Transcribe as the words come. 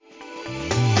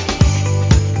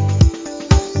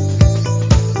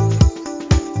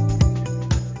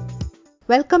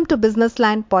Welcome to Business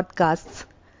Line Podcasts.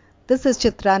 This is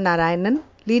Chitra Narayanan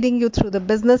leading you through the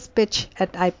business pitch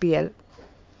at IPL.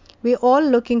 We're all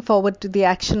looking forward to the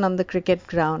action on the cricket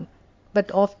ground.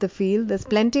 But off the field, there's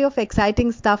plenty of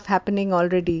exciting stuff happening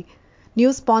already.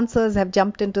 New sponsors have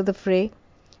jumped into the fray.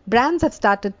 Brands have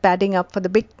started padding up for the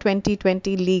big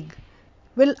 2020 league.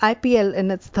 Will IPL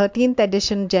in its 13th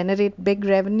edition generate big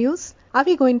revenues? Are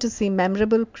we going to see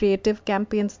memorable creative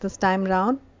campaigns this time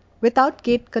round? Without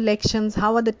gate collections,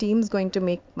 how are the teams going to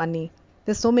make money?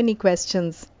 There's so many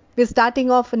questions. We're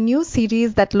starting off a new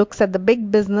series that looks at the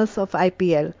big business of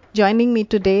IPL. Joining me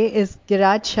today is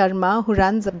Giraj Sharma, who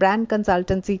runs a brand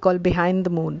consultancy called Behind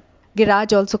the Moon.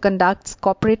 Giraj also conducts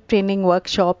corporate training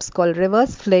workshops called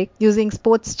Reverse Flick using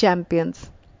sports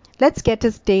champions. Let's get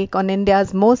his take on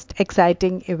India's most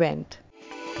exciting event.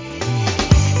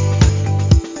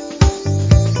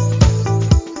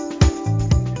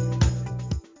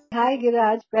 Hi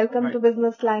Giraj, welcome Hi. to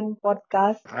Business Line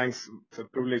Podcast. Thanks. It's a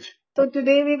privilege. So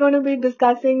today we're going to be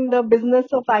discussing the business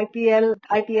of IPL.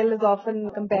 IPL is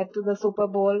often compared to the Super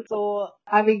Bowl. So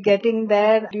are we getting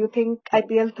there? Do you think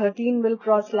IPL 13 will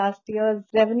cross last year's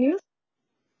revenues?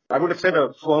 I would have said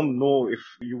a firm no if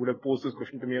you would have posed this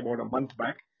question to me about a month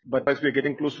back. But as we're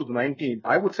getting close to the 19th,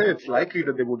 I would say it's likely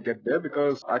that they would get there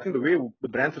because I think the way the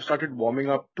brands have started warming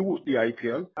up to the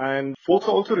IPL and folks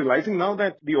are also realizing now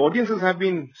that the audiences have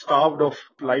been starved of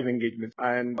live engagement.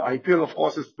 And IPL, of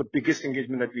course, is the biggest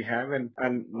engagement that we have.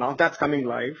 And now that's coming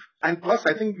live. And plus,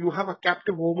 I think you have a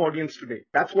captive home audience today.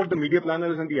 That's what the media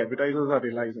planners and the advertisers are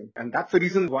realizing. And that's the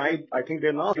reason why I think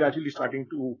they're now gradually starting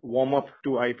to warm up to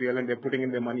IPL and they're putting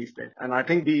in their money instead. And I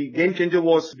think the game changer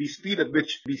was the speed at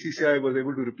which BCCI was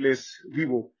able to replace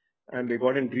Vivo. And they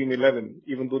got in Dream 11,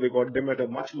 even though they got them at a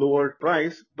much lower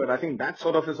price. But I think that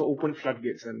sort of has opened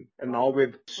floodgates. And now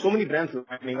with so many brands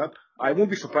lining up, I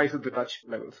won't be surprised if they touch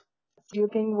levels. Do you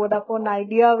think Vodafone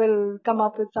Idea will come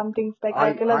up with something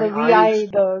spectacular? I, The I, VI,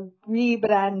 the V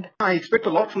brand. I expect a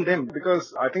lot from them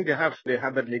because I think they have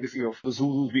that legacy of the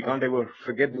Zuzus. We can't ever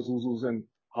forget the Zuzus and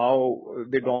how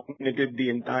they dominated the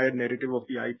entire narrative of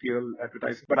the IPL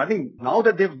advertising. But I think now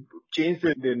that they've changed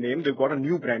their name, they've got a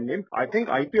new brand name. I think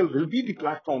IPL will be the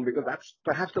platform because that's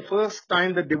perhaps the first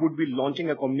time that they would be launching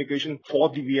a communication for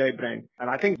the VI brand. And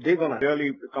I think they're going to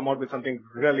really come out with something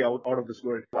really out of this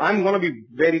world. I'm going to be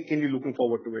very keenly looking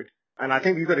forward to it. And I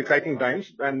think these are exciting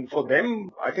times. And for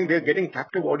them, I think they're getting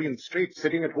captive audience straight,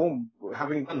 sitting at home,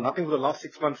 having done nothing for the last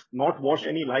 6 months, not watched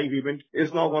any live event,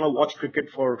 is now going to watch cricket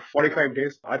for 45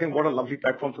 days. I think what a lovely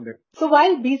platform for them. So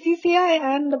while BCCI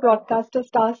and the broadcaster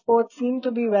Star Sports seem to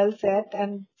be well set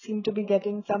and seem to be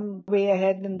getting some way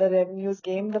ahead in the revenues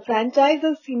game, the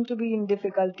franchises seem to be in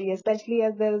difficulty, especially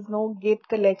as there is no gate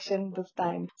collection this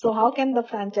time. So how can the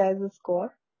franchises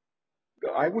score?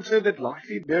 I would say that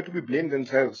largely they're to be blamed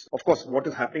themselves. Of course, what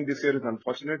is happening this year is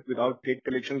unfortunate without gate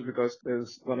collections because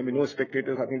there's going to be no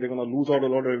spectators. I think they're going to lose out a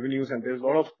lot of revenues and there's a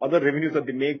lot of other revenues that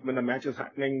they make when the match is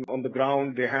happening on the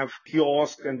ground. They have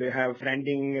kiosks and they have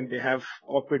branding and they have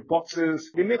corporate boxes.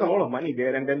 They make a lot of money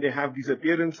there and then they have these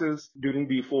appearances during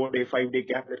the 4-day, 5-day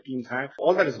gap that teams have.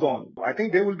 All that is gone. I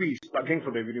think they will be struggling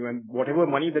for revenue and whatever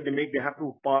money that they make, they have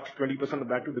to pass 20% of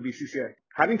that to the BCCI.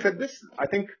 Having said this, I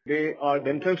think they are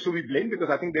themselves to be blamed because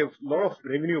I think they have a lot of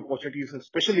revenue opportunities,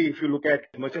 especially if you look at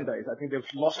merchandise. I think they've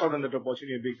lost out on that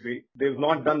opportunity in a big way. They've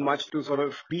not done much to sort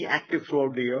of be active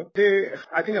throughout the year. They,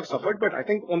 I think, have suffered, but I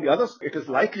think on the others, it is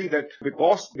likely that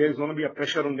because there's going to be a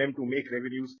pressure on them to make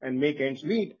revenues and make ends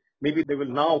meet, maybe they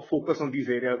will now focus on these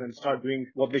areas and start doing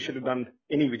what they should have done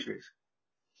any which ways.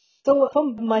 So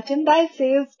for merchandise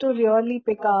sales to really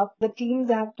pick up, the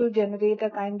teams have to generate a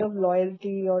kind of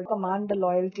loyalty or command the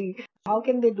loyalty. How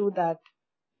can they do that?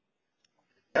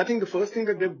 I think the first thing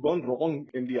that they've gone wrong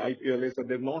in the IPL is that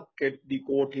they've not kept the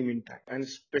core team intact. And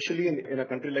especially in a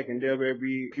country like India where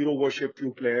we hero worship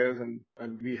few players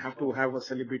and we have to have a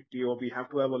celebrity or we have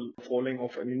to have a following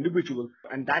of an individual.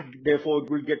 And that therefore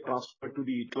will get transferred to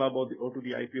the club or to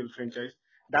the IPL franchise.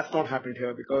 That's not happened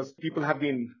here because people have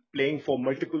been playing for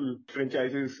multiple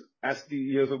franchises as the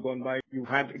years have gone by. You've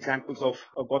had examples of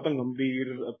Gautam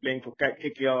Gambhir playing for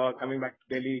KKR, coming back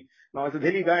to Delhi. Now, as a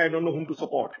Delhi guy, I don't know whom to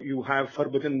support. You have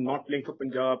Harbhajan not playing for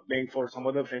Punjab, playing for some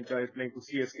other franchise, playing for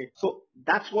CSK. So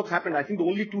that's what's happened. I think the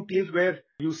only two teams where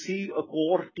you see a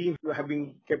core team have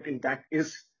been kept intact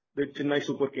is the Chennai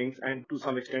Super Kings and to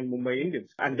some extent Mumbai Indians.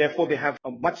 And therefore they have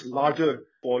a much larger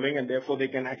following and therefore they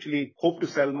can actually hope to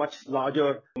sell much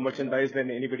larger merchandise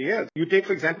than anybody else. You take,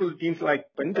 for example, teams like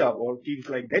Punjab or teams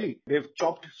like Delhi. They've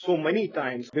chopped so many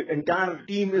times. The entire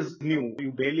team is new.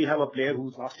 You barely have a player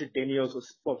who's lasted 10 years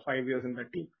or 5 years in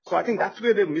that team. So I think that's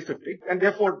where they've missed a trick and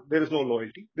therefore there is no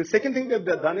loyalty. The second thing that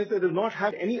they've done is that they do not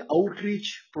have any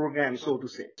outreach program, so to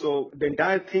say. So the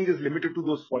entire thing is limited to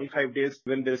those 45 days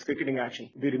when there's cricketing action.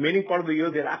 The remaining part of the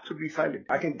year, they're absolutely silent.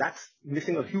 I think that's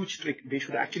missing a huge trick. They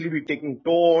should actually be taking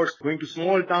tours, going to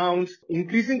small towns,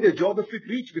 increasing their geographic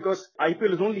reach because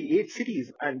IPL is only 8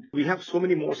 cities and we have so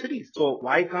many more cities. So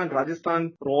why can't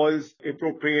Rajasthan Royals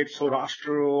appropriate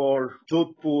Saurashtra or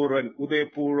Jodhpur and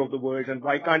Udaipur of the world? And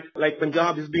why can't, like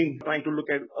Punjab has been trying to look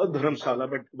at a Dharamshala,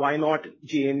 but why not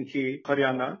J&K,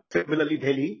 Haryana? Similarly,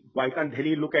 Delhi. Why can't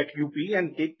Delhi look at UP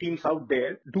and take teams out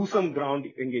there, do some ground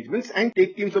engagements and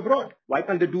take teams abroad? Why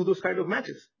can't they do those kind of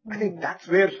matches? I think that's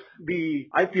where the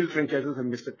IPL franchises have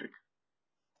missed the trick.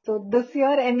 So this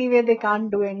year, anyway, they can't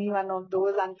do any one of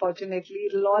those, unfortunately.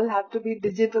 It'll all have to be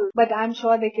digital. But I'm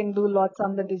sure they can do lots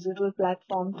on the digital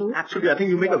platform too. Absolutely. I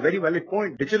think you make a very valid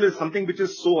point. Digital is something which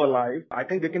is so alive. I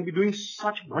think they can be doing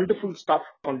such wonderful stuff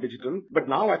on digital. But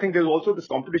now I think there's also this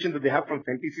competition that they have from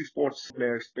fantasy sports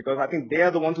players because I think they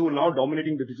are the ones who are now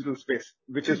dominating the digital space,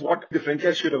 which is what the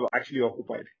franchise should have actually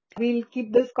occupied. We'll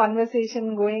keep this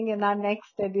conversation going in our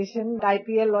next edition.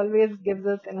 IPL always gives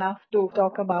us enough to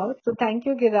talk about. So thank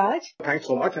you, Giraj. Thanks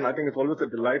so much. And I think it's always a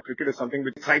delight. Cricket is something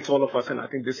which excites all of us. And I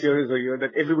think this year is a year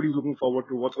that everybody's looking forward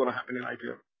to what's going to happen in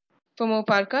IPL. For more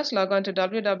podcasts, log on to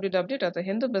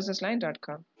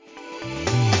www.thehindubusinessline.com.